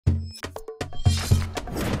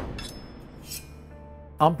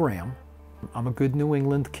I'm Bram. I'm a good New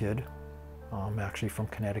England kid. I'm actually from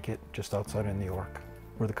Connecticut, just outside of New York.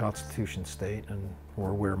 We're the Constitution state, and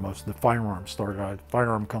we're where most of the firearms started.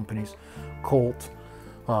 Firearm companies, Colt,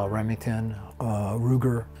 Remington,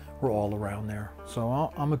 Ruger, we're all around there.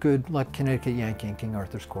 So I'm a good, like, Connecticut Yankee in King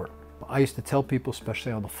Arthur's Court. I used to tell people,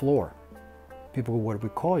 especially on the floor, people go, what do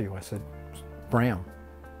we call you? I said, Bram.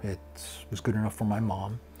 It was good enough for my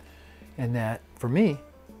mom. And that, for me,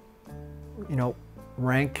 you know,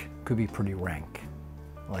 rank could be pretty rank.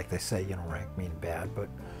 Like they say, you know, rank mean bad, but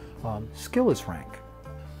skill is rank.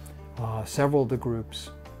 Several of the groups,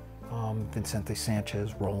 Vicente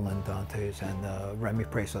Sanchez, Roland Dantes, and Remy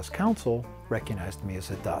Presas Council recognized me as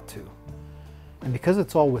a Datu. And because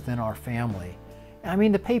it's all within our family, I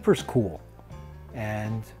mean, the paper's cool.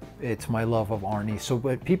 And it's my love of Arnis. So,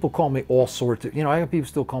 but people call me all sorts of, you know, I have people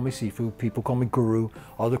still call me Sifu, people call me Guru,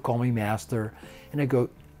 others call me Master. And I go,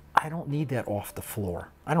 I don't need that off the floor.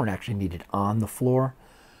 I don't actually need it on the floor.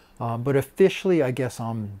 But officially, I guess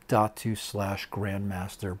I'm Datu /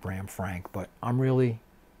 Grandmaster Bram Frank, but I'm really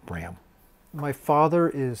Bram. My father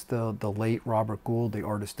is the late Robert Gould, the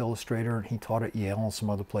artist illustrator, and he taught at Yale and some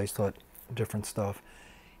other place, taught different stuff.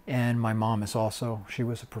 And my mom is also, she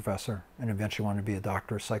was a professor and eventually wanted to be a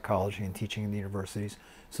doctor of psychology and teaching in the universities.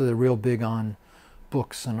 So they're real big on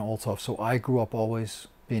books and all stuff. So I grew up always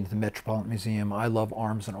being at the Metropolitan Museum. I love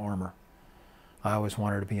arms and armor. I always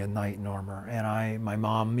wanted to be a knight in armor. And my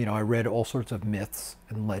mom, you know, I read all sorts of myths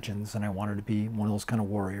and legends, and I wanted to be one of those kind of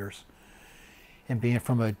warriors. And being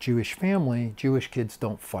from a Jewish family, Jewish kids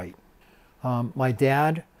don't fight. My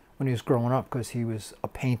dad, when he was growing up, because he was a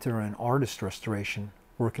painter and artist restoration,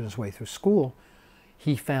 working his way through school,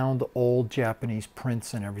 he found old Japanese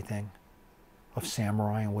prints and everything of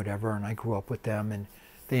samurai and whatever, and I grew up with them, and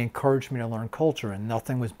they encouraged me to learn culture, and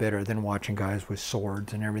nothing was better than watching guys with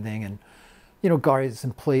swords and everything, and, you know, guys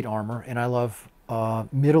in plate armor. And I love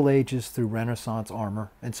Middle Ages through Renaissance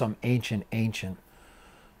armor and some ancient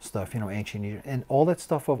stuff, you know, ancient Egypt, and all that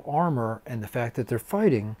stuff of armor, and the fact that they're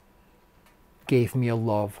fighting gave me a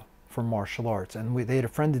love for martial arts. And they had a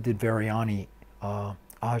friend that did Variani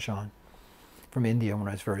Ajan from India when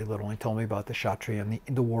I was very little. He told me about the Kshatriya and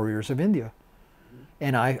the warriors of India.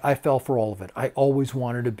 And I fell for all of it. I always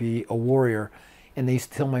wanted to be a warrior. And they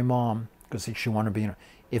used to tell my mom, because she wanted to be, you know,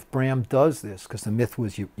 if Bram does this, because the myth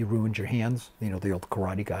was you ruined your hands, you know, the old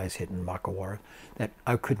karate guys hitting Makawara, that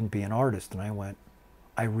I couldn't be an artist. And I went,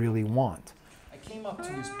 I really want. I came up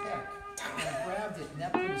to his pec and I grabbed it, and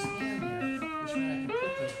that put his hand there, which meant I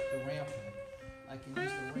could put the ramp in. I can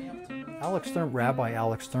use the ramp to move. Rabbi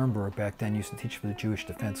Alex Sternberg back then used to teach for the Jewish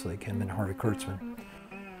Defense League, him and Harvey Kurtzman.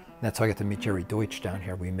 That's how I got to meet Jerry Deutsch down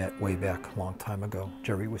here. We met way back a long time ago.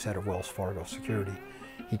 Jerry was head of Wells Fargo Security.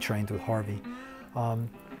 He trained with Harvey.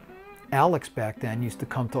 Alex back then used to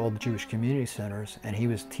come to all the Jewish community centers, and he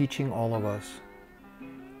was teaching all of us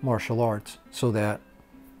martial arts so that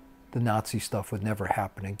the Nazi stuff would never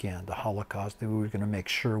happen again. The Holocaust, we were going to make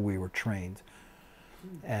sure we were trained.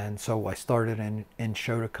 And so I started in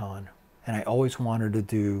Shotokan, and I always wanted to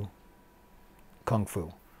do Kung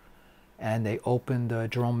Fu. And they opened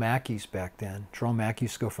Jerome Mackey's back then. Jerome Mackey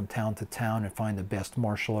used to go from town to town and find the best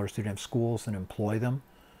martial arts students, have schools, and employ them.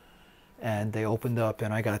 And they opened up,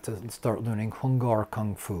 and I got to start learning Hungar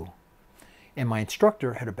Kung Fu. And my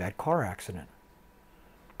instructor had a bad car accident.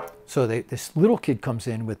 So this little kid comes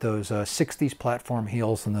in with those 60s platform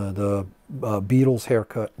heels and the Beatles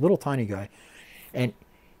haircut, little tiny guy. And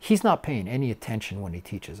he's not paying any attention when he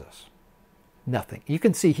teaches us. Nothing. You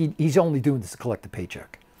can see he's only doing this to collect a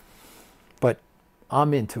paycheck. But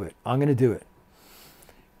I'm into it. I'm going to do it.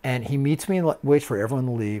 And he meets me and waits for everyone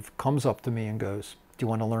to leave, comes up to me and goes, do you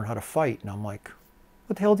want to learn how to fight? And I'm like,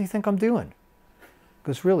 what the hell do you think I'm doing? He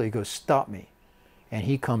goes, really? He goes, stop me. And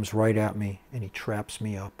he comes right at me and he traps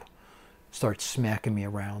me up, starts smacking me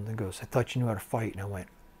around and goes, I thought you knew how to fight. And I went,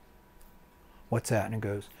 what's that? And he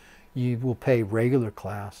goes, you will pay regular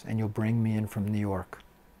class and you'll bring me in from New York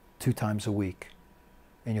 2 times a week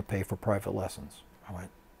and you'll pay for private lessons. I went,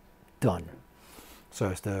 done. So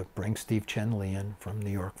I was to bring Steve Chen Lee in from New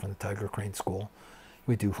York, from the Tiger Crane School.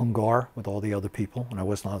 We do Hungar with all the other people, and I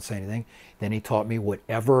wasn't allowed to say anything. Then he taught me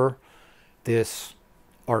whatever this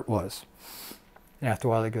art was. And after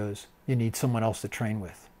a while he goes, you need someone else to train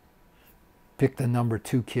with. Pick the number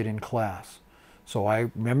 2 kid in class. So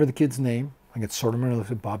I remember the kid's name. I could sort of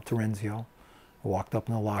remember Bob Terenzio. I walked up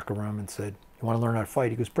in the locker room and said, you want to learn how to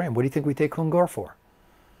fight? He goes, Bram, what do you think we take Hungar for?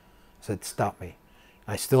 I said, stop me.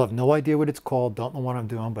 I still have no idea what it's called, don't know what I'm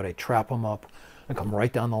doing, but I trap him up. I come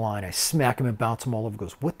right down the line. I smack him and bounce him all over. He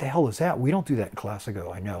goes, what the hell is that? We don't do that in class. I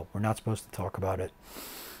go, I know. We're not supposed to talk about it.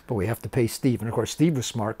 but we have to pay Steve. And of course, Steve was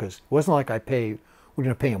smart because it wasn't like we're going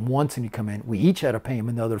to pay him once and he'd come in. We each had to pay him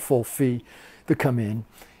another full fee to come in.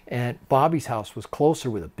 And Bobby's house was closer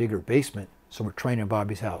with a bigger basement, so we're training in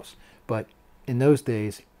Bobby's house. But in those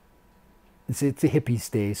days, it's the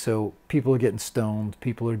hippies days, so people are getting stoned,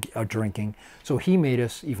 people are drinking. So he made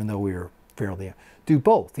us, even though we were fairly, do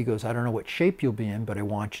both. He goes, I don't know what shape you'll be in, but I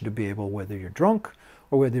want you to be able, whether you're drunk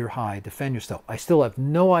or whether you're high, defend yourself. I still have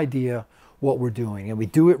no idea what we're doing, and we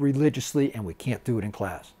do it religiously, and we can't do it in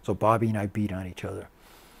class. So Bobby and I beat on each other.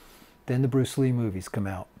 Then the Bruce Lee movies come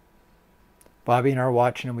out. Bobby and I are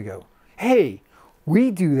watching them, we go, hey, we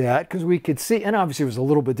do that because we could see, and obviously it was a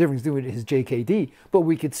little bit different, he's doing his JKD, but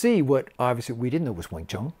we could see what obviously we didn't know was Wing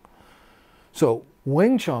Chun. So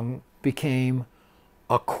Wing Chun became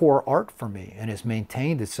a core art for me and has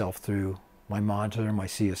maintained itself through my modular, my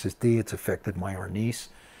CSSD. It's affected my Arnis.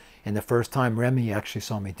 And the first time Remy actually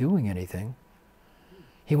saw me doing anything,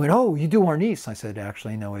 he went, oh, you do Arnis? I said,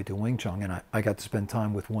 actually, no, I do Wing Chun. And I got to spend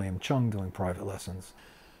time with William Chung doing private lessons.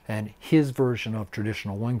 And his version of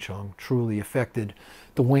traditional Wing Chun truly affected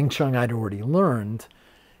the Wing Chun I'd already learned.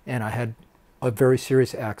 And I had a very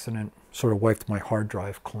serious accident, sort of wiped my hard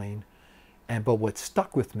drive clean. But what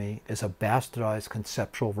stuck with me is a bastardized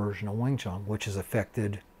conceptual version of Wing Chun, which has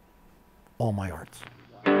affected all my arts.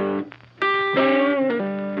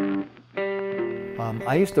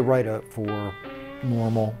 I used to write for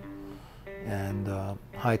Normal and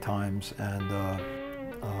High Times and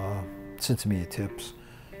Cincinnati Tips.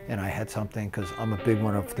 And I had something, because I'm a big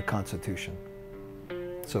one of the Constitution.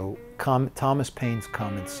 So Thomas Paine's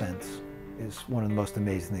Common Sense is one of the most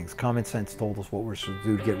amazing things. Common sense told us what we're supposed to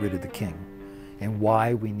do to get rid of the king and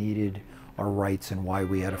why we needed our rights and why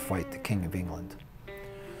we had to fight the King of England.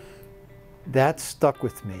 That stuck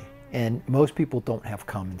with me, and most people don't have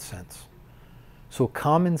common sense. So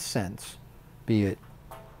common sense, be it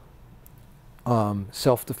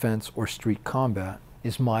self-defense or street combat,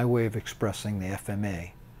 is my way of expressing the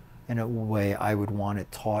FMA in a way I would want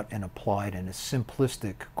it taught and applied in a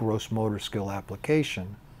simplistic gross motor skill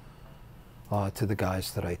application to the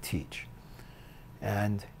guys that I teach.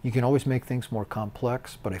 And you can always make things more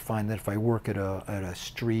complex, but I find that if I work at a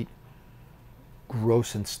street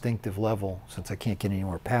gross instinctive level, since I can't get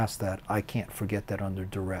anywhere past that, I can't forget that under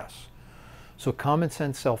duress. So common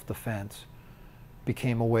sense self-defense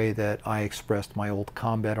became a way that I expressed my old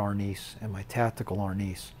combat Arnis and my tactical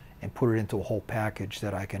Arnis and put it into a whole package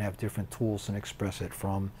that I can have different tools and express it,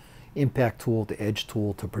 from impact tool to edge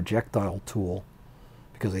tool to projectile tool,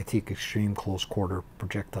 because I take extreme close quarter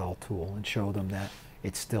projectile tool and show them that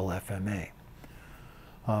it's still FMA.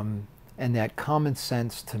 And that common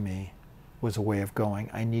sense to me was a way of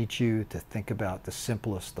going, I need you to think about the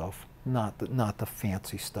simplest stuff, not the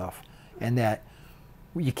fancy stuff. And that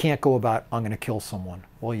you can't go about, I'm going to kill someone.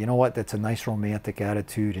 Well, you know what? That's a nice romantic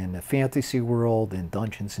attitude in the fantasy world, in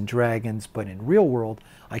Dungeons and Dragons, but in real world,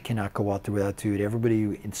 I cannot go out there with that attitude. Everybody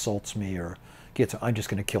who insults me or gets, I'm just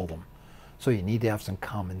going to kill them. So you need to have some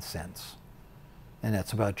common sense. And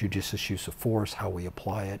that's about judicious use of force, how we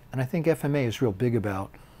apply it. And I think FMA is real big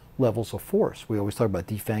about levels of force. We always talk about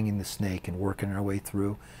defanging the snake and working our way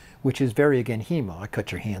through, which is very, again, HEMA. I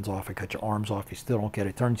cut your hands off, I cut your arms off, you still don't get it.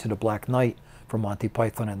 It turns into the Black Knight from Monty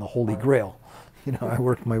Python and the Holy Grail. You know, I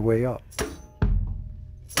worked my way up.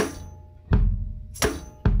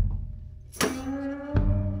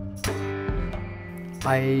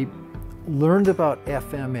 I learned about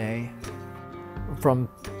FMA from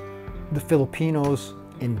the Filipinos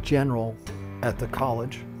in general at the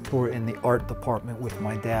college, who were in the art department with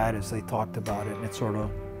my dad as they talked about it, and it's sort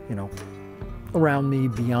of, you know, around me,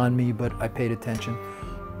 beyond me, but I paid attention.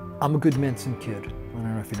 I'm a good Mensa kid. I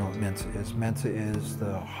don't know if you know what Mensa is. Mensa is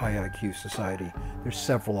the high IQ society. There's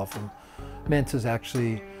several of them. Mensa is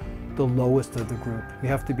actually the lowest of the group. You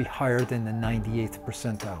have to be higher than the 98th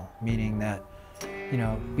percentile, meaning that, you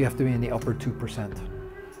know, you have to be in the upper 2%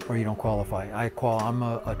 or you don't qualify. I'm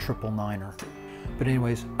a triple niner. But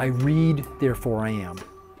anyways, I read, therefore I am.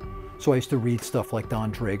 So I used to read stuff like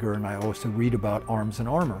Don Draeger, and I used to read about arms and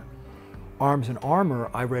armor. Arms and armor,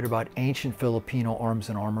 I read about ancient Filipino arms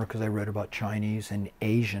and armor because I read about Chinese and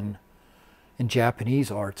Asian and Japanese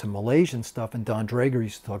arts and Malaysian stuff, and Don Draeger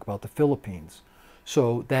used to talk about the Philippines.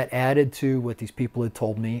 So that added to what these people had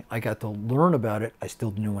told me. I got to learn about it. I still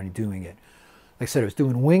didn't know any doing it. Like I said, I was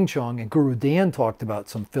doing Wing Chun, and Guru Dan talked about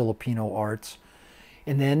some Filipino arts.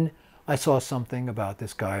 And then I saw something about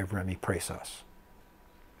this guy, Remy Presas.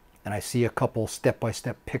 And I see a couple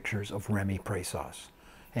step-by-step pictures of Remy Presas.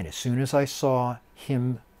 And as soon as I saw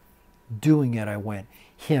him doing it, I went,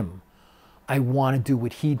 him. I want to do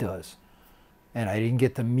what he does. And I didn't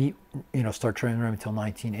get to meet, start training Remy until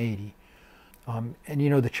 1980.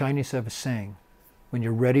 And the Chinese have a saying, when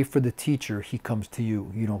you're ready for the teacher, he comes to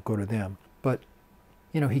you. You don't go to them. But,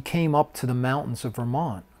 he came up to the mountains of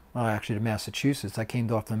Vermont. Well, actually to Massachusetts. I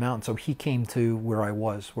came off the mountain. So he came to where I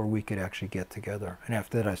was, where we could actually get together. And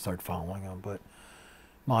after that, I started following him. But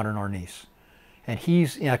Modern Arnis. And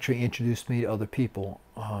he's actually introduced me to other people.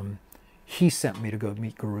 He sent me to go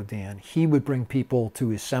meet Guru Dan. He would bring people to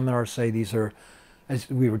his seminars, say these are, as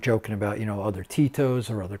we were joking about, other Titos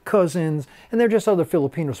or other cousins, and they're just other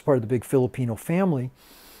Filipinos, part of the big Filipino family.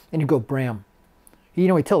 And you go, Bram,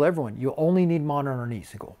 he'd tell everyone, you only need Modern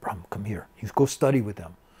Arnis. He'd go, Bram, come here. You go study with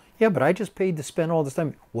them. Yeah, but I just paid to spend all this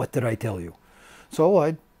time. What did I tell you? So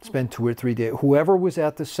I'd spend 2 or 3 days. Whoever was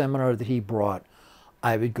at the seminar that he brought,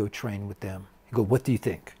 I would go train with them. He'd go, what do you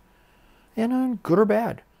think? And good or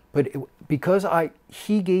bad. But because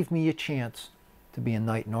he gave me a chance to be a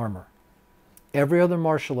knight in armor. Every other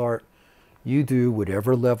martial art, you do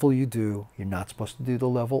whatever level you do. You're not supposed to do the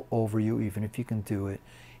level over you, even if you can do it.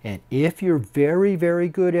 And if you're very, very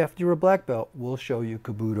good after you're a black belt, we'll show you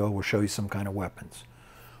kabuto, we'll show you some kind of weapons.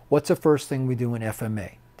 What's the first thing we do in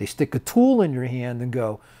FMA? They stick a tool in your hand and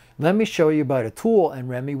go, let me show you about a tool, and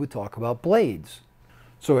Remy would talk about blades.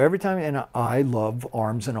 So every time, and I love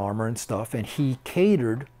arms and armor and stuff, and he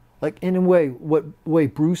catered, like in a way, what way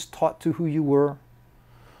Bruce taught to who you were,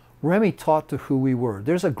 Remy taught to who we were.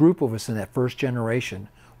 There's a group of us in that first generation,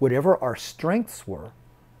 whatever our strengths were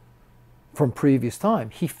from previous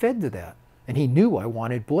time, he fed to that. And he knew I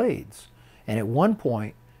wanted blades. And at one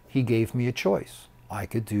point, he gave me a choice. I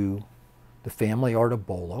could do the family art of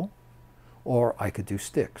bolo, or I could do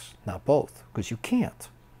sticks. Not both, because you can't.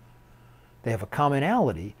 They have a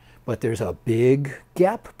commonality, but there's a big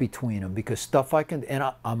gap between them, because stuff I can,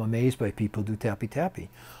 and I'm amazed by people who do tappy-tappy.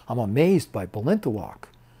 I'm amazed by Balintawak.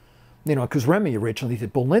 Because Remy originally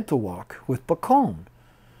did Balintawak with Bacone.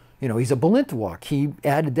 He's a Balintawak. He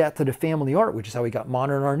added that to the family art, which is how he got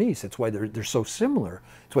Modern Arnis. That's why they're so similar.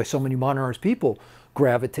 That's why so many Modern Arnis people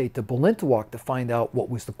gravitate to Balintawak to find out what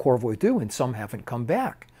was the Corvoy do, and some haven't come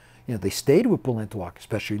back. They stayed with Balintawak,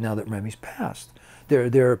 especially now that Remy's passed.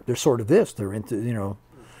 They're sort of this. They're into,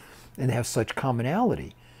 and they have such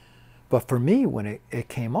commonality. But for me, when it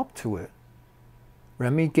came up to it,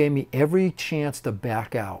 Remy gave me every chance to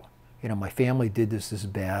back out. My family did this is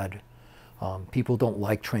bad. People don't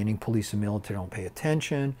like training, police and military don't pay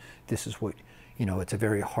attention. This is what, it's a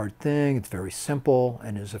very hard thing. It's very simple,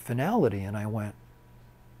 and there's a finality. And I went,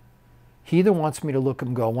 he either wants me to look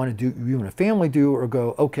and go, I want to do, you and a family do, or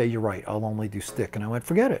go, okay, you're right, I'll only do stick. And I went,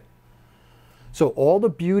 forget it. So all the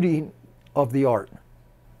beauty of the art,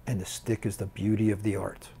 and the stick is the beauty of the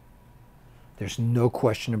art. There's no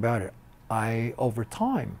question about it. I, over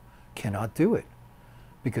time, cannot do it,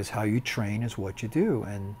 because how you train is what you do.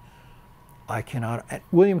 And I cannot.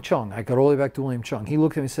 William Chung, I got all the way back to William Chung. He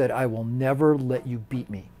looked at me and said, I will never let you beat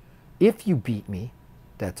me. If you beat me,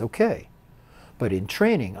 that's okay. But in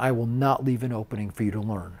training, I will not leave an opening for you to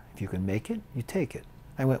learn. If you can make it, you take it.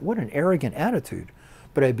 I went, what an arrogant attitude.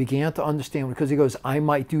 But I began to understand, because he goes, I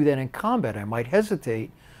might do that in combat. I might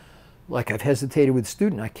hesitate. Like I've hesitated with a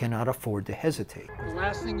student, I cannot afford to hesitate. The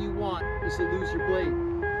last thing you want is to lose your blade.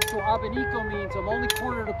 So abanico means I'm only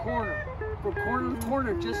corner to corner. From corner to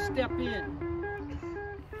corner, just step in.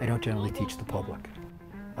 I don't generally teach the public.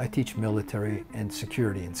 I teach military and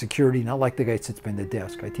security. And security, not like the guy that sits behind the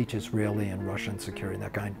desk. I teach Israeli and Russian security,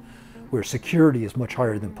 that kind, where security is much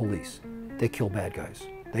higher than police. They kill bad guys.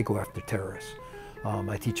 They go after terrorists.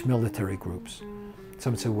 I teach military groups.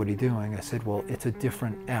 Someone said, what are you doing? I said, well, it's a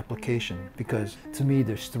different application, because to me,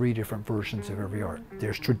 there's 3 different versions of every art.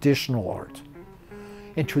 There's traditional art.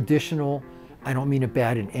 And traditional, I don't mean it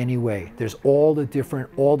bad in any way. There's all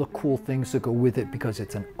the cool things that go with it, because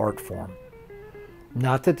it's an art form.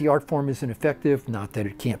 Not that the art form isn't effective, not that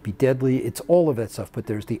it can't be deadly, it's all of that stuff, but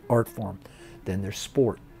there's the art form. Then there's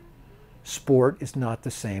sport. Sport is not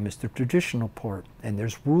the same as the traditional part, and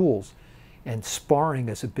there's rules. And sparring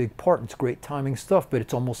is a big part. It's great timing stuff, but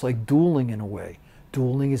it's almost like dueling in a way.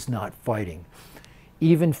 Dueling is not fighting.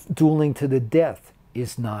 Even dueling to the death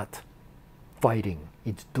is not fighting,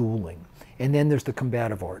 it's dueling. And then there's the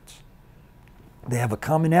combative arts. They have a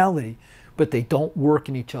commonality, but they don't work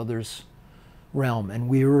in each other's realm. And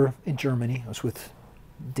we were in Germany. I was with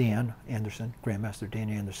Dan Anderson, Grandmaster Dan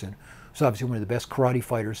Anderson, who's obviously one of the best karate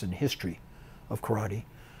fighters in the history of karate,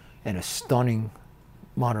 and a stunning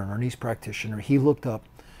Modern Arnis practitioner. He looked up,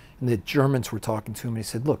 and the Germans were talking to him, and he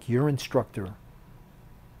said, look, your instructor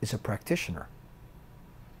is a practitioner,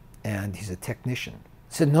 and he's a technician.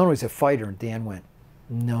 He said, no, he's a fighter. And Dan went,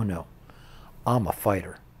 no, I'm a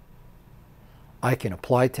fighter. I can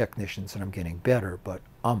apply technicians and I'm getting better, but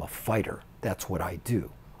I'm a fighter. That's what I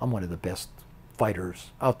do. I'm one of the best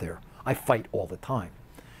fighters out there. I fight all the time.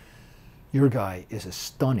 Your guy is a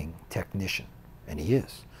stunning technician, and he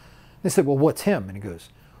is. They said, well, what's him? And he goes,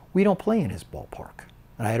 we don't play in his ballpark.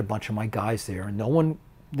 And I had a bunch of my guys there, and no one,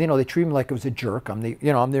 you know, they treat me like I was a jerk. I'm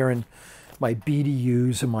there in my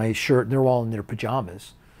BDUs and my shirt, and they're all in their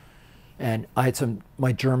pajamas. And I had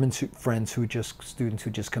my German friends students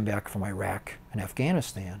who just come back from Iraq and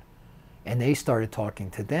Afghanistan, and they started talking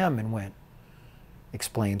to them and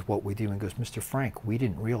explained what we do, and goes, Mr. Frank, we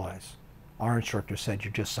didn't realize. Our instructor said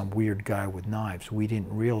you're just some weird guy with knives. We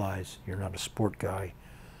didn't realize you're not a sport guy.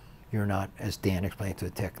 You're not, as Dan explained to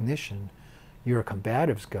the technician, you're a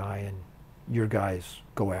combatives guy, and your guys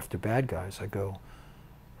go after bad guys. I go,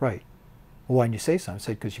 right. Well, why didn't you say something? I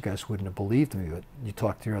said, because you guys wouldn't have believed me. But you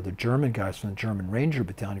talk to your other German guys from the German Ranger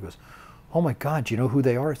Battalion. He goes, oh my God, do you know who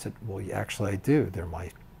they are? I said, well, actually I do. They're my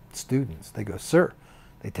students. They go, sir,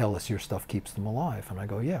 they tell us your stuff keeps them alive. And I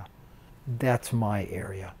go, yeah, that's my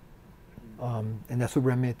area. And that's what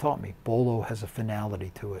Remy taught me. Bolo has a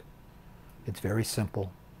finality to it. It's very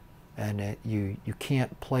simple, and you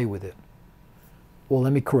can't play with it. Well,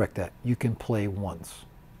 let me correct that. You can play once.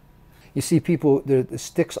 You see people, the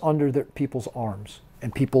sticks under people's arms,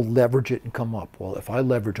 and people leverage it and come up. Well, if I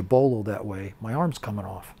leverage a bolo that way, my arm's coming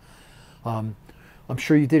off. I'm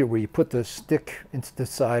sure you did it where you put the stick into the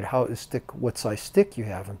side, what size stick you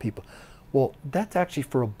have, and people, well, that's actually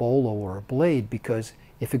for a bolo or a blade, because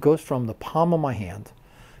if it goes from the palm of my hand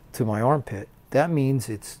to my armpit, that means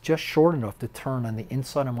it's just short enough to turn on the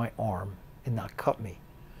inside of my arm and not cut me.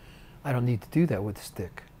 I don't need to do that with a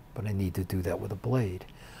stick, but I need to do that with a blade.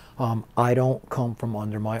 I don't come from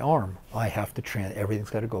under my arm. I have to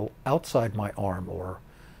everything's got to go outside my arm.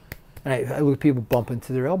 And I look at people bump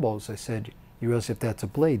into their elbows. I said, you realize if that's a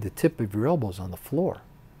blade, the tip of your elbow's on the floor.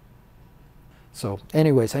 So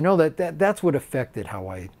anyways, I know that's what affected how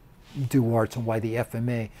I do arts and why the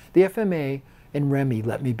FMA and Remy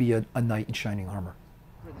let me be a knight in shining armor.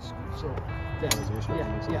 So,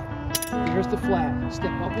 yeah. Here's the flat.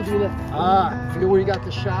 Step up with your left. Feel where you got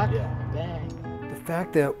the shock? Yeah. Bang. The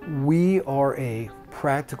fact that we are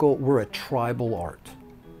we're a tribal art.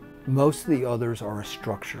 Most of the others are a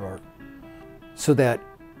structured art. So that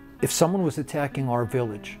if someone was attacking our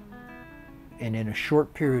village, and in a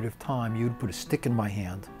short period of time, you'd put a stick in my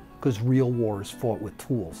hand, because real war is fought with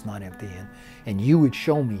tools, not empty hand, and you would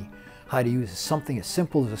show me how to use something as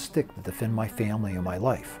simple as a stick to defend my family and my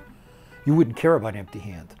life. You wouldn't care about empty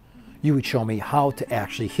hand. You would show me how to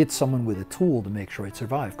actually hit someone with a tool to make sure I'd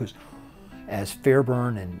survive, because as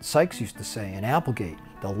Fairburn and Sykes used to say in Applegate,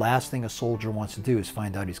 the last thing a soldier wants to do is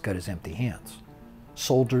find out he's got his empty hands.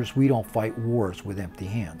 Soldiers, we don't fight wars with empty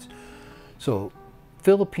hands. So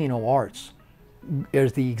Filipino arts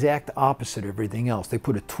is the exact opposite of everything else. They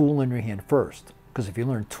put a tool in your hand first, because if you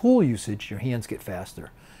learn tool usage, your hands get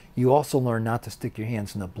faster. You also learn not to stick your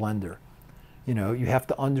hands in the blender. You know, you have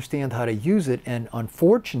to understand how to use it, and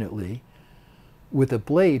unfortunately, with a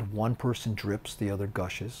blade, one person drips, the other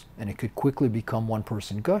gushes, and it could quickly become one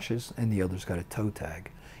person gushes and the other's got a toe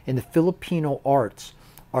tag. And the Filipino arts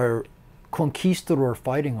are conquistador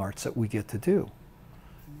fighting arts that we get to do.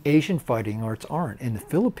 Asian fighting arts aren't. In the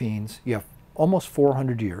Philippines, you have almost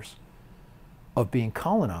 400 years of being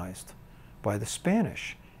colonized by the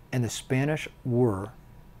Spanish. And the Spanish were,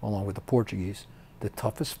 along with the Portuguese, the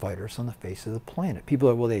toughest fighters on the face of the planet. People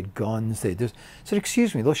are, well, they had guns, they just said,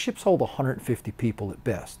 excuse me, those ships hold 150 people at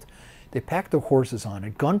best. They pack their horses on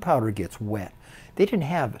it, gunpowder gets wet. They didn't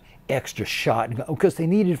have extra shot, because they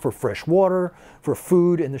needed for fresh water, for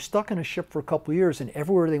food, and they're stuck in a ship for a couple of years, and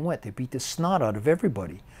everywhere they went, they beat the snot out of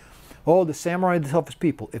everybody. Oh, the samurai are the toughest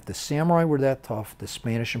people. If the samurai were that tough, the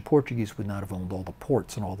Spanish and Portuguese would not have owned all the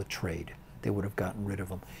ports and all the trade. They would have gotten rid of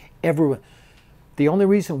them. Everyone. The only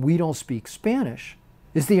reason we don't speak Spanish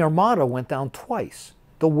is the Armada went down twice.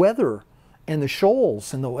 The weather and the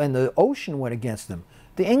shoals and the ocean went against them.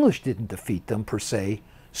 The English didn't defeat them per se,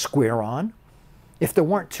 square on. If there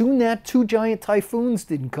weren't two giant typhoons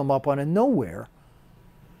didn't come up out of nowhere,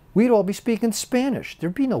 we'd all be speaking Spanish.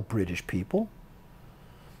 There'd be no British people.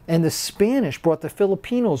 And the Spanish brought the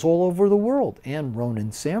Filipinos all over the world, and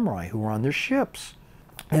Ronin samurai who were on their ships.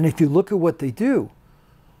 And if you look at what they do,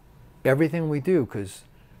 everything we do, because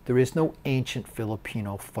there is no ancient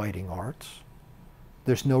Filipino fighting arts.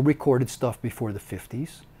 There's no recorded stuff before the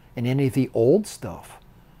 50s. And any of the old stuff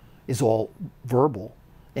is all verbal.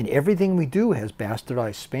 And everything we do has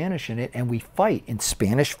bastardized Spanish in it, and we fight in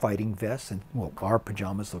Spanish fighting vests, and well, our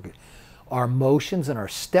pajamas look at our motions and our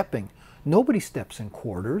stepping. Nobody steps in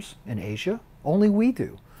quarters in Asia, only we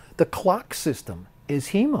do. The clock system is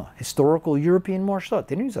HEMA, Historical European Martial Art.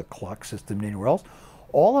 They didn't use a clock system anywhere else.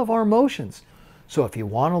 All of our motions. So if you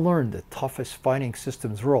want to learn the toughest fighting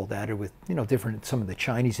systems in the world, added with, you know, different, some of the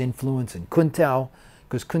Chinese influence and Kun Tao,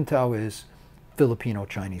 because Kun Tao is Filipino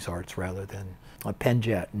Chinese arts rather than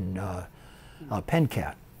Penjat and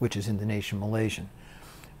Pencat, which is Indonesian, Malaysian.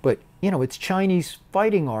 But, you know, it's Chinese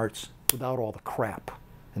fighting arts without all the crap.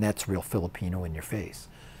 And that's real Filipino in your face.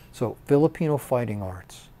 So Filipino fighting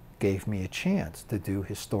arts gave me a chance to do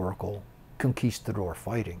historical conquistador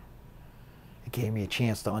fighting. It gave me a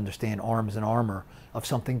chance to understand arms and armor of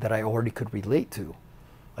something that I already could relate to.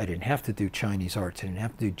 I didn't have to do Chinese arts, I didn't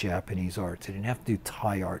have to do Japanese arts, I didn't have to do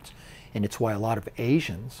Thai arts. And it's why a lot of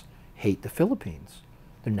Asians hate the Philippines.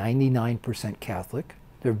 They're 99% Catholic,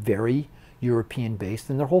 they're very European based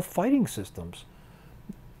in their whole fighting systems.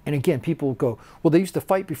 And again, people go, well, they used to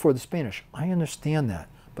fight before the Spanish. I understand that,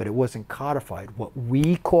 but it wasn't codified. What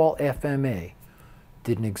we call FMA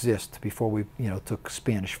didn't exist before we, you know, took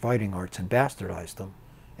Spanish fighting arts and bastardized them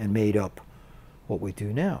and made up what we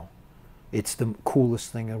do now. It's the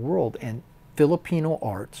coolest thing in the world. And Filipino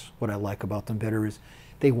arts, what I like about them better is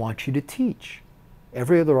they want you to teach.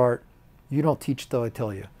 Every other art, you don't teach till I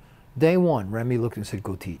tell you. Day one, Remy looked and said,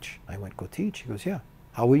 go teach. I went, go teach? He goes, yeah.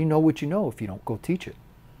 How will you know what you know if you don't go teach it?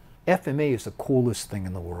 FMA is the coolest thing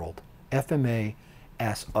in the world. FMA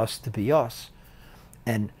asks us to be us.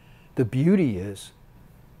 And the beauty is,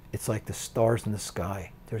 it's like the stars in the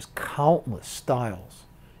sky. There's countless styles,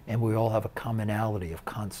 and we all have a commonality of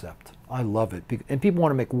concept. I love it. And people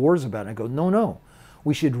want to make wars about it. I go, no, no.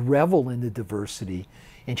 We should revel in the diversity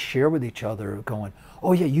and share with each other going,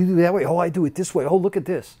 oh yeah, you do that way. Oh, I do it this way. Oh, look at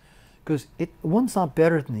this. Because one's not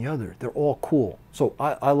better than the other. They're all cool. So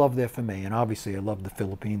I love the FMA, and obviously I love the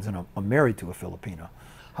Philippines, and I'm married to a Filipino.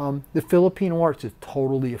 The Filipino arts have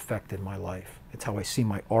totally affected my life. It's how I see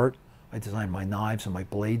my art. I designed my knives and my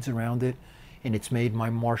blades around it, and it's made my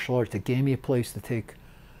martial arts. It gave me a place to take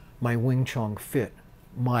my Wing Chun fit.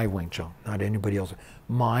 My Wing Chun, not anybody else.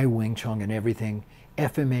 My Wing Chun and everything.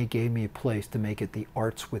 FMA gave me a place to make it the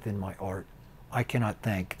arts within my art. I cannot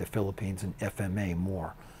thank the Philippines and FMA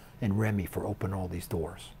more, and Remy for opening all these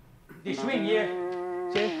doors. The swing here,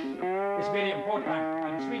 see, is very important.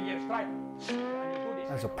 And the swing here, strike.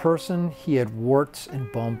 As a person, he had warts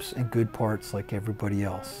and bumps and good parts like everybody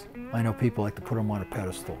else. I know people like to put him on a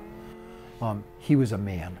pedestal. He was a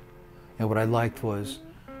man. And what I liked was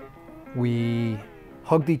we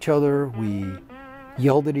hugged each other, we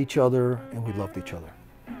yelled at each other, and we loved each other.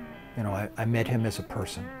 You know, I met him as a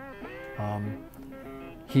person.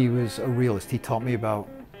 He was a realist. He taught me about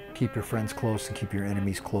keep your friends close and keep your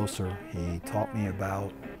enemies closer. He taught me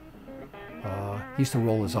about, he used to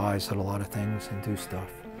roll his eyes at a lot of things and do stuff.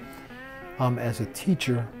 As a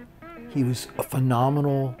teacher, he was a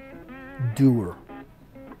phenomenal doer.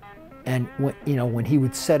 And when, you know, when he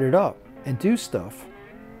would set it up and do stuff,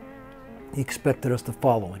 he expected us to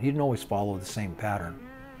follow, and he didn't always follow the same pattern.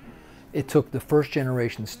 It took the first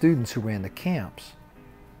generation students who ran the camps,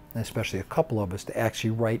 and especially a couple of us, to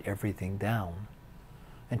actually write everything down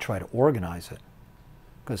and try to organize it,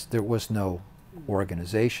 because there was no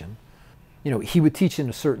organization. You know, he would teach in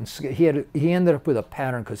a certain, he ended up with a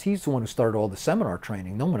pattern, because he's the one who started all the seminar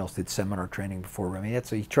training. No one else did seminar training before Remy.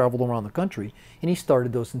 So he traveled around the country, and he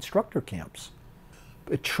started those instructor camps.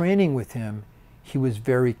 But training with him, he was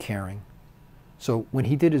very caring. So when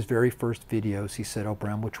he did his very first videos, he said, oh,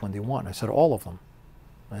 Bram, which one do you want? And I said, all of them.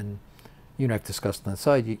 And you and I have discussed on the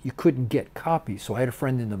side, you couldn't get copies. So I had a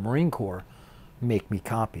friend in the Marine Corps make me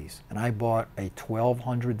copies. And I bought a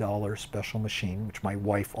 $1,200 special machine, which my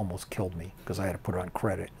wife almost killed me because I had to put it on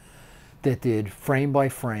credit, that did frame by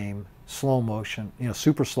frame, slow motion, you know,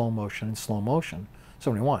 super slow motion and slow motion.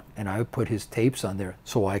 71. And I would put his tapes on there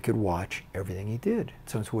so I could watch everything he did.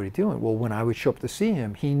 So that's what he's doing. Well, when I would show up to see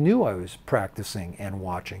him, he knew I was practicing and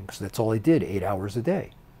watching, because that's all I did, 8 hours a day.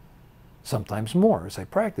 Sometimes more as I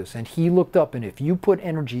practiced. And he looked up, and if you put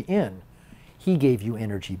energy in, he gave you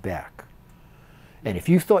energy back. And if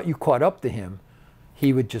you thought you caught up to him,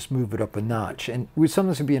 he would just move it up a notch. And we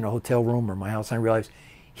sometimes would be in a hotel room or my house, and I realized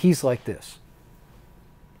he's like this.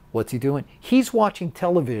 What's he doing? He's watching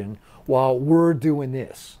television while we're doing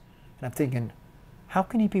this. And I'm thinking, how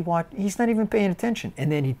can he be watching? He's not even paying attention.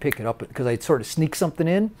 And then he'd pick it up, because I'd sort of sneak something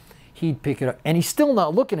in. He'd pick it up, and he's still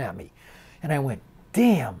not looking at me. And I went,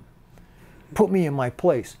 damn, put me in my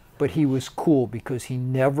place. But he was cool, because he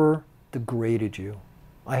never degraded you.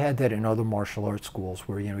 I had that in other martial arts schools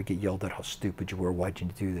where, you know, you get yelled at how stupid you were, why'd you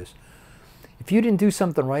do this? If you didn't do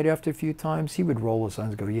something right after a few times, he would roll his eyes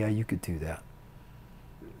and go, yeah, you could do that.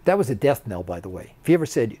 That was a death knell, by the way. If he ever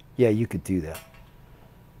said, yeah, you could do that,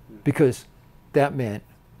 because that meant,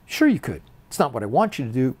 sure you could. It's not what I want you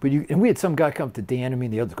to do, but you, and we had some guy come to Dan and me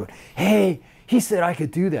and the others going, hey, he said I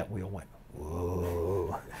could do that. We all went,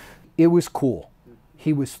 whoa. It was cool.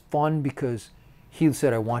 He was fun because he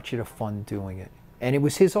said, I want you to have fun doing it. And it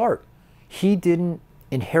was his art. He didn't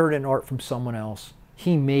inherit an art from someone else.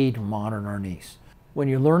 He made Modern Arnis. When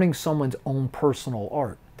you're learning someone's own personal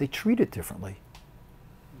art, they treat it differently.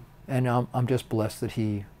 And I'm just blessed that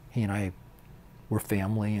he and I were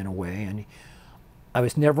family in a way. And I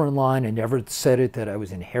was never in line. I never said it that I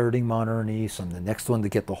was inheriting Modern Arnis. I'm the next one to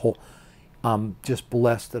get the whole. I'm just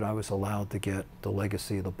blessed that I was allowed to get the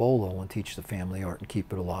legacy of the bolo and teach the family art and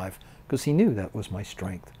keep it alive, because he knew that was my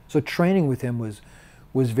strength. So training with him was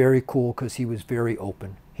very cool because he was very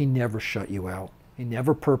open. He never shut you out. He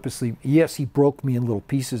never purposely, yes, he broke me in little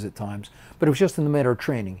pieces at times, but it was just in the matter of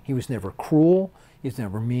training. He was never cruel, he was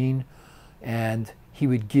never mean, and he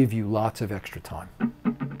would give you lots of extra time.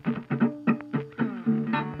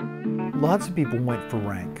 Lots of people went for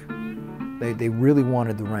rank. They really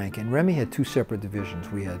wanted the rank, and Remy had two separate divisions.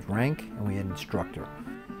 We had rank and we had instructor.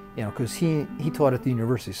 You know, because he taught at the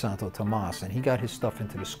University of Santo Tomas, and he got his stuff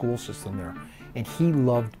into the school system there, and he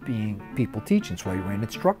loved being people teaching, so he ran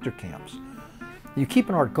instructor camps. You keep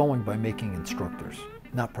an art going by making instructors,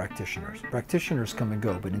 not practitioners. Practitioners come and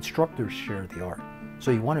go, but instructors share the art. So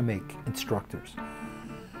you want to make instructors.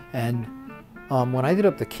 And when I did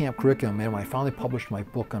up the camp curriculum, and when I finally published my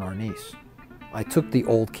book on Arnis, I took the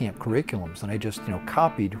old camp curriculums and I just,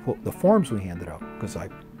 copied the forms we handed out, because I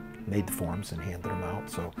made the forms and handed them out.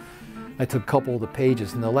 So I took a couple of the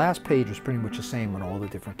pages, and the last page was pretty much the same on all the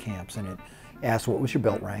different camps, and it asked what was your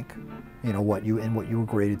belt rank, what you were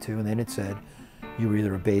graded to, and then it said you were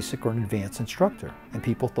either a basic or an advanced instructor, and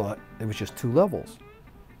people thought it was just 2 levels,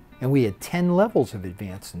 and we had 10 levels of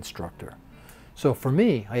advanced instructor. So for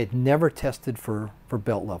me, I had never tested for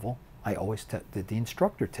belt level. I always did the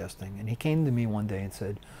instructor testing, and he came to me one day and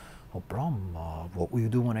said, "Oh, Bram, what will you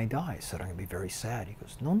do when I die?" I said, "I'm going to be very sad." He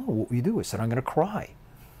goes, "No, what will you do?" I said, "I'm going to cry."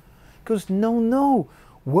 He goes, No,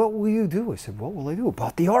 what will you do?" I said, "What will I do?"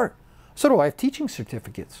 "About the art." I said, "Oh, I have teaching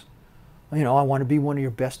certificates. I want to be one of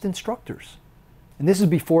your best instructors." And this is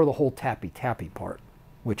before the whole tappy part,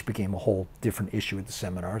 which became a whole different issue at the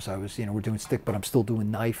seminars. I was, we're doing stick, but I'm still doing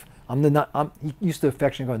knife. He used to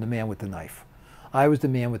affectionately go, "the man with the knife." I was the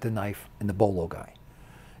man with the knife and the bolo guy.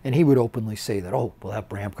 And he would openly say that, "Oh, we'll have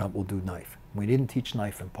Bram come, we'll do knife." We didn't teach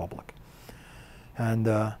knife in public. And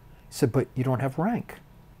he said, "But you don't have rank."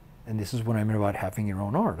 And this is what I meant about having your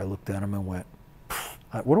own art. I looked at him and went,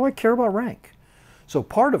 what do I care about rank? So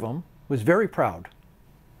part of him was very proud,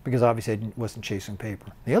 because obviously I wasn't chasing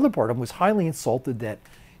paper. The other part of him was highly insulted that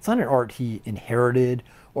it's not an art he inherited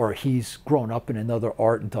or he's grown up in another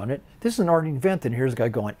art and done it. This is an art he invented, and here's a guy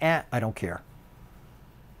going, I don't care.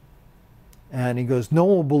 And he goes, "No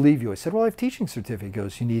one will believe you." I said, "Well, I have teaching certificate." He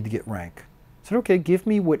goes, "You need to get rank." I said, "Okay, give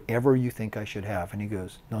me whatever you think I should have." And he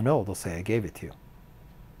goes, No, they'll say I gave it to you."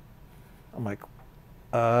 I'm like,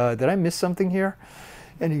 did I miss something here?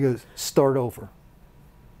 And he goes, "Start over."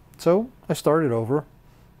 So I started over,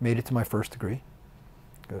 made it to my first degree.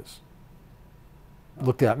 He goes,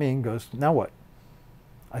 looked at me and goes, "Now what?"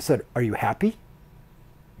 I said, "Are you happy?"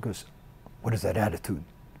 He goes, "What is that attitude?"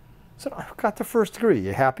 I said, "I got the first degree.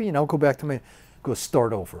 You happy?" And I'll go back to my, go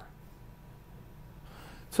start over.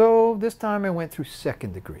 So this time I went through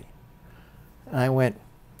second degree. And I went,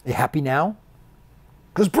 "You happy now?"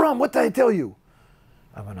 He goes, "Bram, what did I tell you?"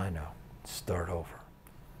 I went, "I know. Start over."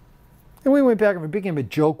 And we went back, and it became a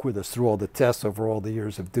joke with us through all the tests over all the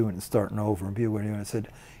years of doing it and starting over. And I said,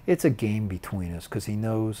 it's a game between us, because he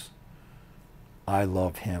knows I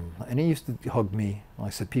love him. And he used to hug me. Like I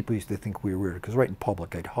said, people used to think we were weird, because right in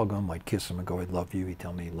public, I'd hug him, I'd kiss him and go, "I love you." He'd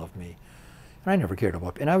tell me he loved me. And I never cared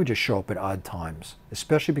about it. And I would just show up at odd times,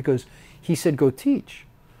 especially because he said, "Go teach."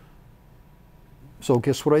 So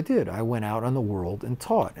guess what I did? I went out on the world and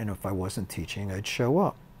taught. And if I wasn't teaching, I'd show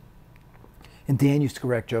up. And Dan used to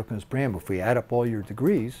correct joke and goes, "Bram, if we add up all your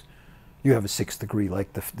degrees, you have a 6th degree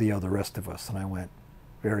like the other rest of us." And I went,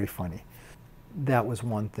 very funny. That was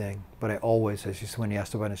one thing. But I always, as you said, when you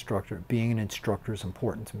asked about instructor, being an instructor is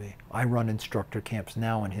important to me. I run instructor camps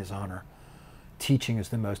now in his honor. Teaching is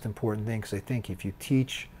the most important thing, because I think if you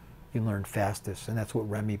teach, you learn fastest. And that's what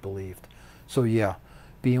Remy believed. So yeah,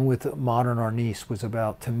 being with Modern Arnis was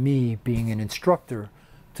about, to me, being an instructor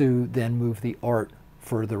to then move the art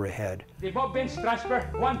further ahead. The bob bench transfer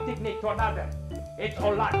one technique to another. It's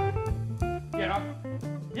all lot.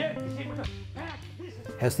 Yeah, you see what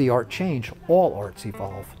As the art changed, all arts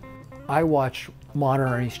evolve. I watched Modern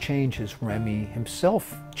Arnis change as Remy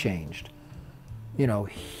himself changed. you know,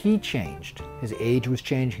 he changed. His age was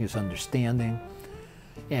changing, his understanding.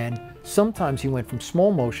 And sometimes he went from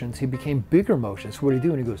small motions, he became bigger motions. What did he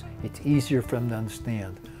do? And he goes, it's easier for him to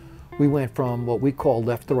understand. We went from what we call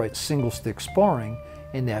left to right single stick sparring,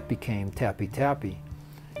 and that became tappy-tappy.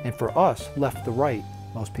 And for us, left to right,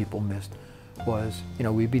 most people missed, was, you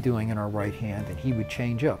know, we'd be doing in our right hand and he would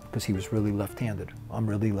change up because he was really left-handed. I'm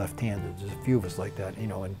really left-handed. There's a few of us like that, you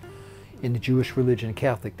know, and in the Jewish religion and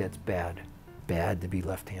Catholic, that's bad to be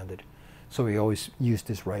left-handed. So he always used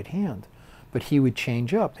his right hand. But he would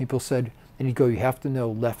change up. People said, and he'd go, you have to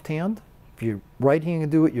know left hand. If your right hand can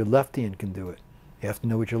do it, your left hand can do it. You have to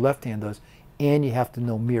know what your left hand does, and you have to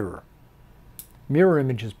know mirror. Mirror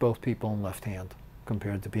image is both people in left hand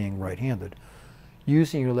compared to being right-handed.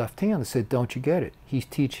 Using your left hand, I said, don't you get it? He's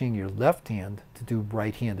teaching your left hand to do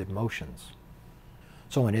right-handed motions.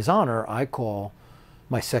 So in his honor, I call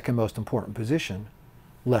my second most important position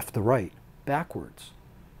left to right, backwards,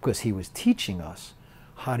 because he was teaching us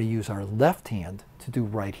how to use our left hand to do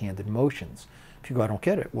right-handed motions. If you go, I don't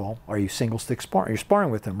get it. Well, are you single stick sparring? You're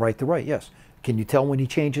sparring with him right to right, yes. Can you tell when he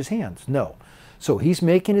changes hands? No. So he's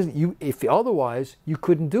making his, if otherwise, you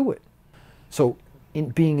couldn't do it. So in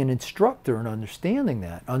being an instructor and understanding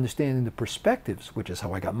that, understanding the perspectives, which is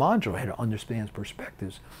how I got modular, I had to understand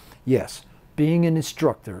perspectives. Yes, being an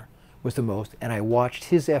instructor was the most, and I watched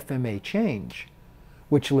his FMA change,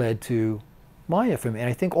 which led to my FMA. And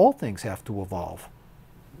I think all things have to evolve.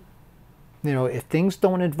 You know, if things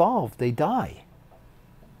don't evolve, they die.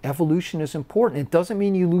 Evolution is important. It doesn't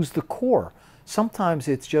mean you lose the core. Sometimes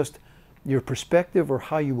it's just your perspective or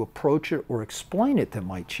how you approach it or explain it that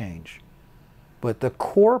might change. But the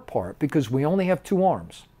core part, because we only have two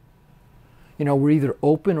arms, you know, we're either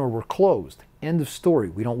open or we're closed. End of story.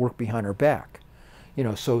 We don't work behind our back. You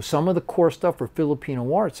know, so some of the core stuff for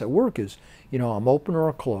Filipino arts at work is, you know, I'm open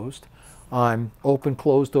or closed. I'm open,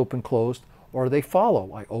 closed, or they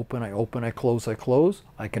follow. I open, I close, I close.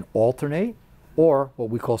 I can alternate, or what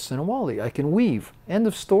we call sinawali. I can weave. End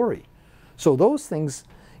of story. So those things,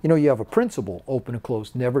 you know, you have a principle, open and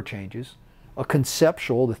closed never changes. A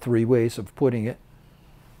conceptual, the three ways of putting it,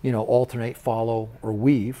 you know, alternate, follow, or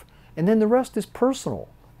weave. And then the rest is personal.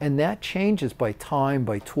 And that changes by time,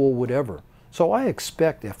 by tool, whatever. So I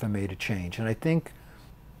expect FMA to change. And I think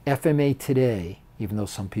FMA today, even though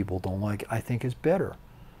some people don't like it, I think is better.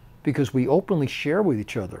 Because we openly share with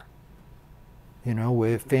each other. You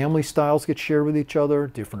know, family styles get shared with each other,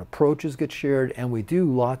 different approaches get shared, and we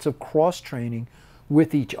do lots of cross-training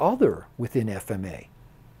with each other within FMA.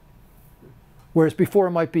 Whereas before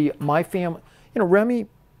it might be my family, you know, Remy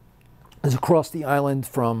is across the island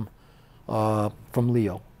from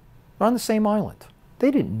Leo. They're on the same island. They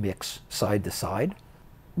didn't mix side to side.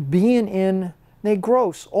 Being in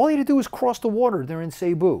Negros, all you had to do was cross the water. They're in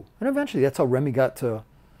Cebu. And eventually that's how Remy got to,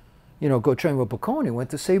 you know, go train with Bacone, went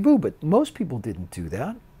to Cebu. But most people didn't do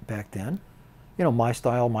that back then. You know, my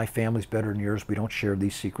style, my family's better than yours. We don't share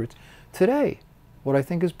these secrets. Today, what I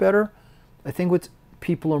think is better, I think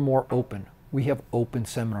people are more open. We have open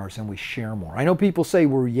seminars and we share more. I know people say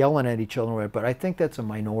we're yelling at each other, but I think that's a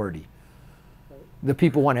minority. The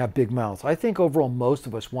people want to have big mouths. I think overall most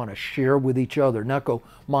of us want to share with each other, not go,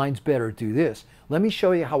 mine's better, do this. Let me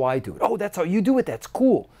show you how I do it. Oh, that's how you do it, that's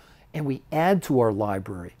cool. And we add to our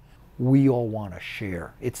library. We all want to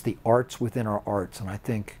share. It's the arts within our arts, and I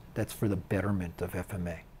think that's for the betterment of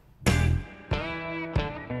FMA.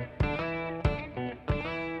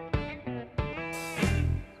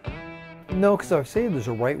 No, because I say there's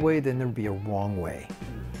a right way, then there'd be a wrong way.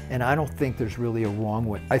 And I don't think there's really a wrong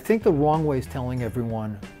way. I think the wrong way is telling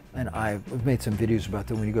everyone, and I've made some videos about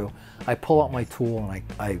that, when you go, I pull out my tool and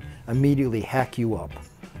I immediately hack you up.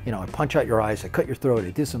 You know, I punch out your eyes, I cut your throat, I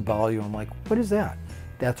disembowel you. I'm like, what is that?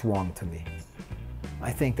 That's wrong to me.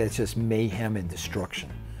 I think that's just mayhem and destruction.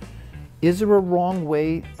 Is there a wrong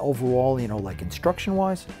way overall, you know, like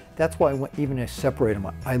instruction-wise? That's why even I separate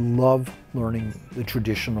them. I love learning the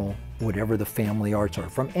traditional, whatever the family arts are,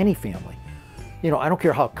 from any family. You know, I don't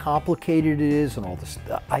care how complicated it is and all this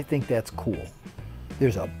stuff. I think that's cool.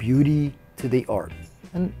 There's a beauty to the art,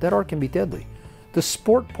 and that art can be deadly. The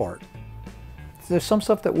sport part, there's some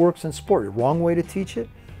stuff that works in sport. The wrong way to teach it?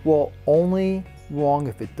 Well, only wrong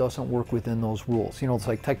if it doesn't work within those rules. You know, it's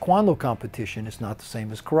like taekwondo competition is not the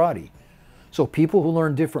same as karate. So people who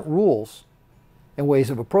learn different rules and ways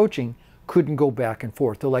of approaching couldn't go back and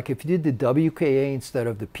forth. They're like, if you did the WKA instead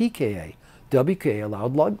of the PKA, WKA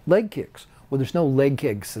allowed leg kicks. Well, there's no leg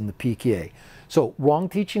kicks in the PKA. So wrong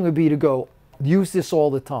teaching would be to go, use this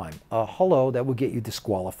all the time. Hello, that would get you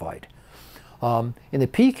disqualified. In the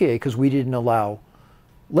PKA, because we didn't allow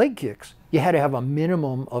leg kicks, you had to have a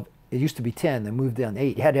minimum of it used to be 10, they moved down to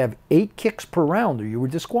 8. You had to have 8 kicks per round or you were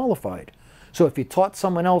disqualified. So if you taught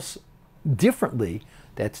someone else differently,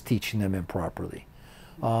 that's teaching them improperly.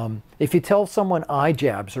 If you tell someone eye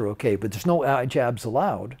jabs are okay, but there's no eye jabs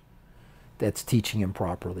allowed, that's teaching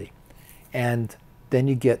improperly. And then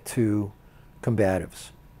you get to combatives.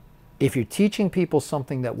 If you're teaching people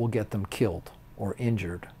something that will get them killed or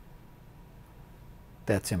injured,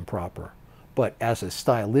 that's improper. But as a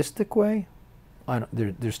stylistic way,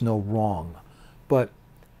 there's no wrong. But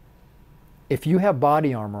if you have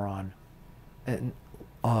body armor on, and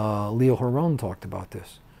Leo Huron talked about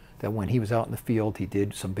this, that when he was out in the field, he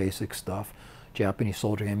did some basic stuff. Japanese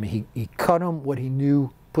soldier came in, he cut him what he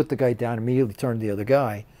knew, put the guy down, immediately turned to the other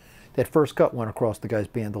guy. That first cut went across the guy's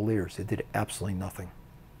bandoliers. It did absolutely nothing.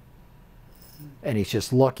 And he's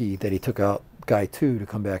just lucky that he took out guy 2 to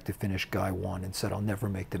come back to finish guy 1 and said, I'll never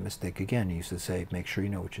make the mistake again. He used to say, make sure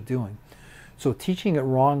you know what you're doing. So teaching it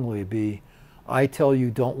wrongly would be, I tell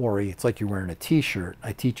you, don't worry, it's like you're wearing a t-shirt.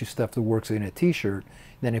 I teach you stuff that works in a t-shirt,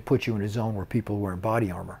 then I put you in a zone where people are wearing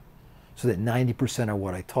body armor, so that 90% of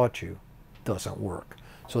what I taught you doesn't work.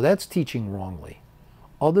 So that's teaching wrongly.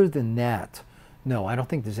 Other than that, no, I don't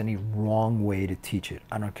think there's any wrong way to teach it.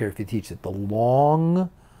 I don't care if you teach it the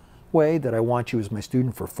long way that I want you as my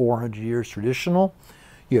student for 400 years traditional.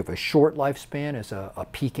 You have a short lifespan as a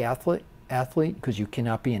peak athlete, because you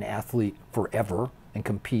cannot be an athlete forever and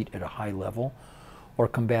compete at a high level. Or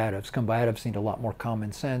combatives. Combatives need a lot more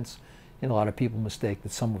common sense, and a lot of people mistake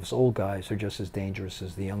that some of us old guys are just as dangerous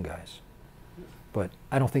as the young guys. But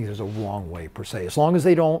I don't think there's a wrong way per se. As long as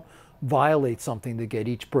they don't violate something to get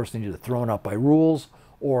each person either thrown out by rules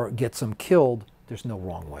or gets them killed, there's no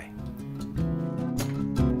wrong way.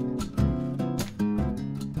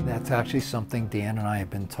 That's actually something Dan and I have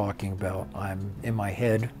been talking about. I'm in my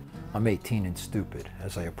head, I'm 18 and stupid.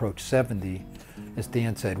 As I approach 70, as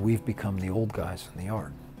Dan said, we've become the old guys in the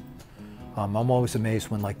art. I'm always amazed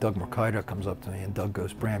when like Doug Mercader comes up to me and Doug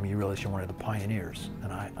goes, Bram, you realize you're one of the pioneers.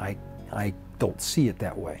 And I don't see it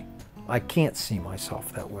that way. I can't see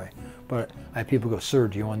myself that way. But I have people go, sir,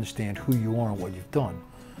 do you understand who you are and what you've done?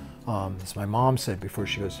 As my mom said before,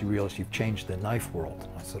 she goes, you realize you've changed the knife world.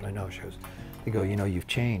 I said, I know. She goes, they go, you know, you've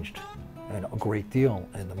changed a great deal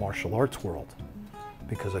in the martial arts world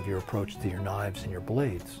because of your approach to your knives and your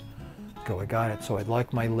blades. I go, I got it. So I'd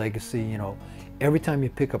like my legacy, you know, every time you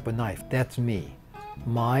pick up a knife, that's me.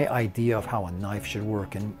 My idea of how a knife should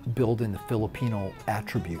work and build in the Filipino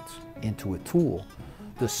attributes into a tool.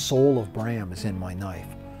 The soul of Bram is in my knife.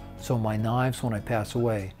 So my knives, when I pass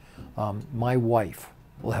away, my wife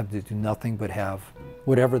will have to do nothing but have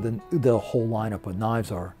whatever the whole lineup of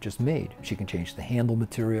knives are just made. She can change the handle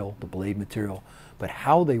material, the blade material, but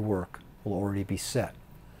how they work will already be set.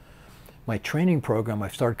 My training program,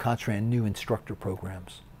 I've started concentrating on new instructor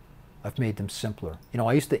programs. I've made them simpler. You know,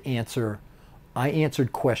 I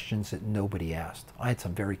answered questions that nobody asked. I had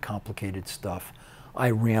some very complicated stuff.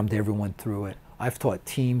 I rammed everyone through it. I've taught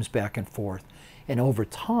teams back and forth. And over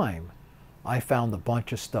time, I found a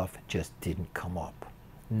bunch of stuff just didn't come up.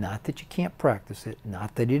 Not that you can't practice it,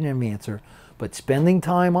 not that you didn't answer, but spending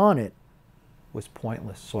time on it was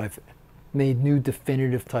pointless. So I've made new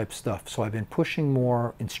definitive type stuff. So I've been pushing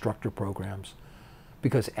more instructor programs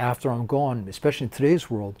because after I'm gone, especially in today's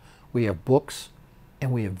world, we have books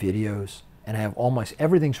and we have videos and I have almost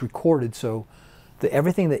everything's recorded. So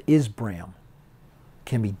everything that is Bram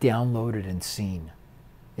can be downloaded and seen.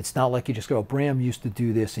 It's not like you just go, Bram used to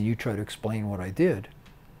do this and you try to explain what I did.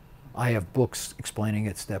 I have books explaining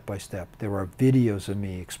it step by step. There are videos of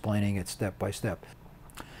me explaining it step by step.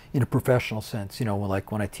 In a professional sense, you know, like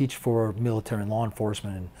when I teach for military and law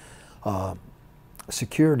enforcement and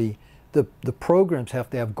security, the programs have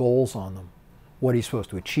to have goals on them. What are you supposed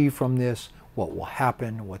to achieve from this? What will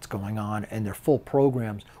happen? What's going on? And they're full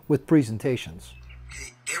programs with presentations.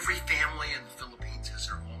 Every family in the Philippines has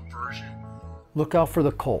their own version. Look out for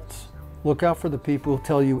the cults. Look out for the people who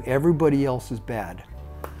tell you everybody else is bad.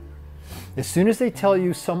 As soon as they tell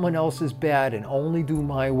you someone else is bad and only do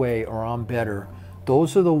my way or I'm better,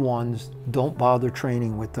 those are the ones, don't bother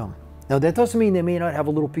training with them. Now that doesn't mean they may not have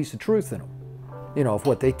a little piece of truth in them, you know, of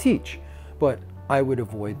what they teach, but I would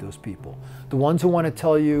avoid those people. The ones who want to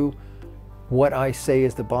tell you what I say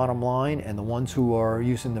is the bottom line and the ones who are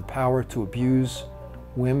using the power to abuse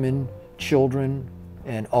women, children,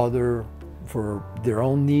 and other for their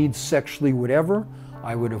own needs, sexually, whatever,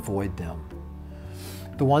 I would avoid them.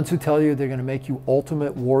 The ones who tell you they're going to make you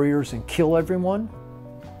ultimate warriors and kill everyone,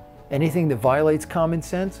 anything that violates common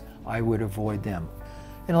sense, I would avoid them.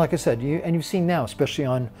 And like I said, you've seen now, especially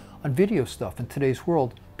on video stuff in today's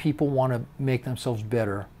world, people want to make themselves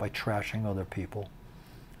better by trashing other people.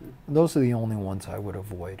 Those are the only ones I would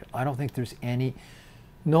avoid. I don't think there's any,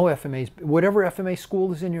 no FMAs, whatever FMA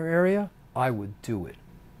school is in your area, I would do it.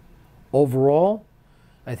 Overall,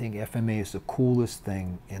 I think FMA is the coolest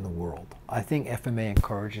thing in the world. I think FMA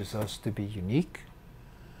encourages us to be unique,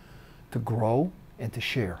 to grow, and to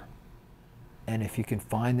share. And if you can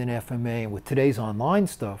find an FMA, and with today's online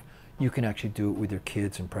stuff, you can actually do it with your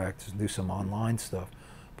kids and practice and do some online stuff.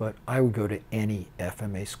 But I would go to any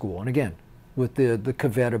FMA school. And again, with the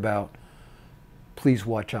caveat about please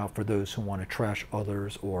watch out for those who want to trash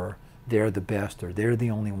others, or they're the best, or they're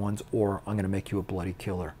the only ones, or I'm going to make you a bloody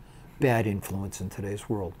killer. Bad influence in today's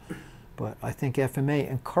world. But I think FMA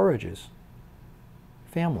encourages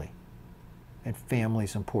family, and family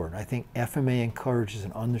is important. I think FMA encourages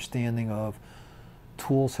an understanding of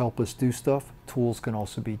tools help us do stuff. Tools can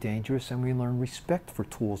also be dangerous, and we learn respect for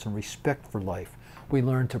tools and respect for life. We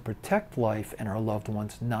learn to protect life and our loved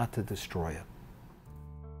ones, not to destroy it.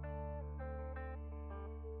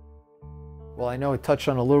 Well, I know I touched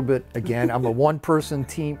on a little bit again. I'm a one-person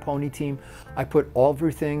team, pony team. I put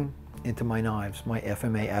everything into my knives, my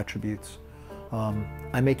FMA attributes.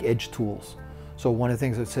 I make edge tools. So one of the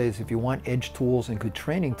things I'd say is if you want edge tools and good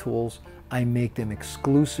training tools, I make them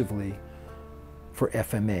exclusively for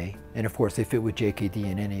FMA. And of course, they fit with JKD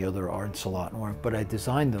and any other art and Salatin work, but I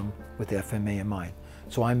designed them with FMA in mind.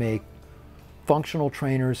 So I make functional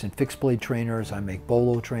trainers and fixed blade trainers. I make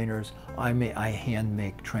bolo trainers. I hand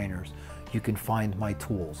make trainers. You can find my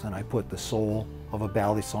tools, and I put the soul of a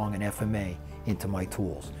bally song and FMA into my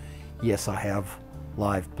tools. Yes, I have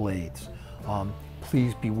live blades.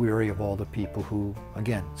 Please be wary of all the people who,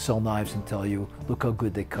 again, sell knives and tell you, look how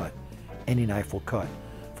good they cut. Any knife will cut.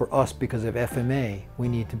 For us, because of FMA, we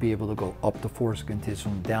need to be able to go up the force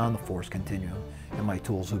continuum, down the force continuum, and my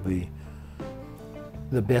tools will be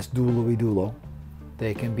the best dulo.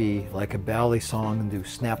 They can be like a ballet song and do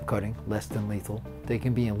snap cutting, less than lethal. They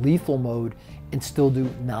can be in lethal mode and still do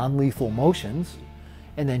non-lethal motions,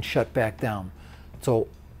 and then shut back down. So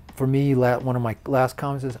for me, one of my last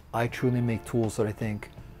comments is I truly make tools that I think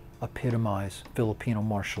epitomize Filipino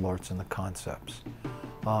martial arts and the concepts.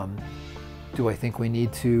 Do I think we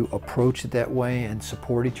need to approach it that way and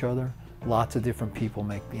support each other? Lots of different people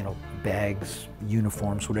make, bags,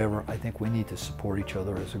 uniforms, whatever. I think we need to support each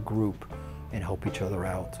other as a group and help each other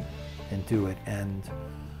out and do it. And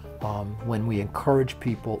when we encourage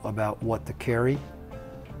people about what to carry,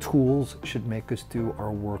 tools should make us do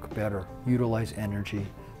our work better, utilize energy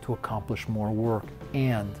to accomplish more work.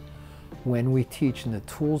 And when we teach and the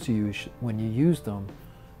tools you use, when you use them,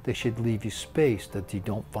 they should leave you space that you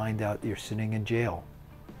don't find out you're sitting in jail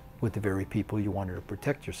with the very people you wanted to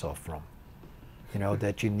protect yourself from.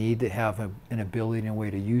 That you need to have an ability and a way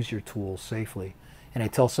to use your tools safely. And I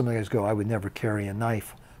tell some of the guys, I would never carry a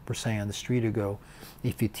knife per se on the street.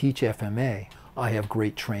 If you teach FMA, I have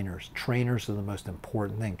great trainers. Trainers are the most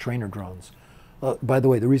important thing. Trainer drones. By the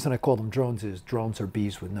way, the reason I call them drones is drones are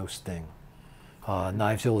bees with no sting.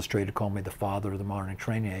 Knives Illustrated called me the father of the modern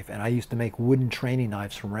training knife, and I used to make wooden training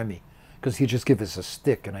knives from Remy because he'd just give us a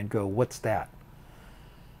stick, and I'd go, "What's that?"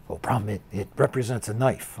 "Oh, Bram, it represents a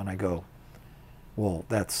knife." And I go, "Well,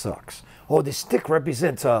 that sucks." "Oh, this stick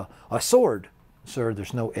represents a sword." "Sir,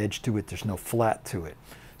 there's no edge to it, there's no flat to it."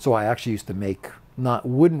 So I actually used to make not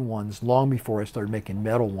wooden ones long before I started making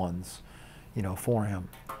metal ones, for him.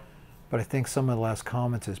 But I think some of the last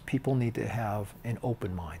comments is people need to have an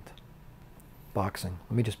open mind. Boxing.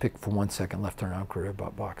 Let me just pick for 1 second left turn out career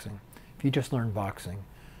about boxing. If you just learn boxing,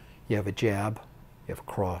 you have a jab, you have a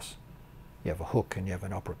cross, you have a hook, and you have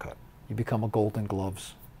an uppercut. You become a Golden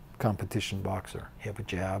Gloves competition boxer. You have a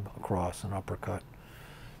jab, a cross, an uppercut,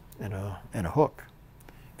 and a hook.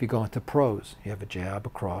 If you go into pros, you have a jab, a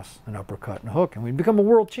cross, an uppercut, and a hook. And when you become a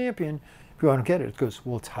world champion, if you want to get it, it goes,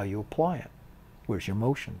 well, it's how you apply it. Where's your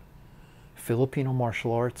motion? Filipino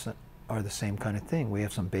martial arts are the same kind of thing. We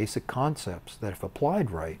have some basic concepts that, if applied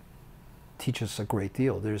right, teach us a great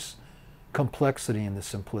deal. There's complexity in the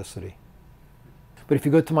simplicity. But if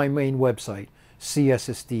you go to my main website,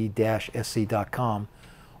 cssd-sc.com,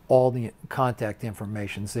 all the contact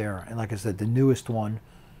information's there. And like I said, the newest one,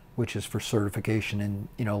 which is for certification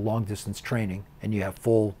in long distance training, and you have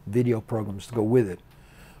full video programs to go with it,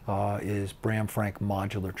 is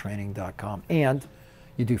bramfrankmodulartraining.com. And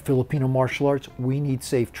you do Filipino martial arts, we need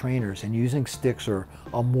safe trainers, and using sticks or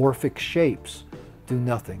amorphic shapes do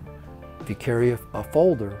nothing. If you carry a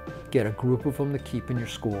folder, get a group of them to keep in your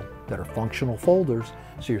school that are functional folders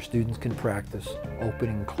so your students can practice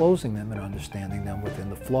opening and closing them and understanding them within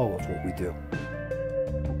the flow of what we do.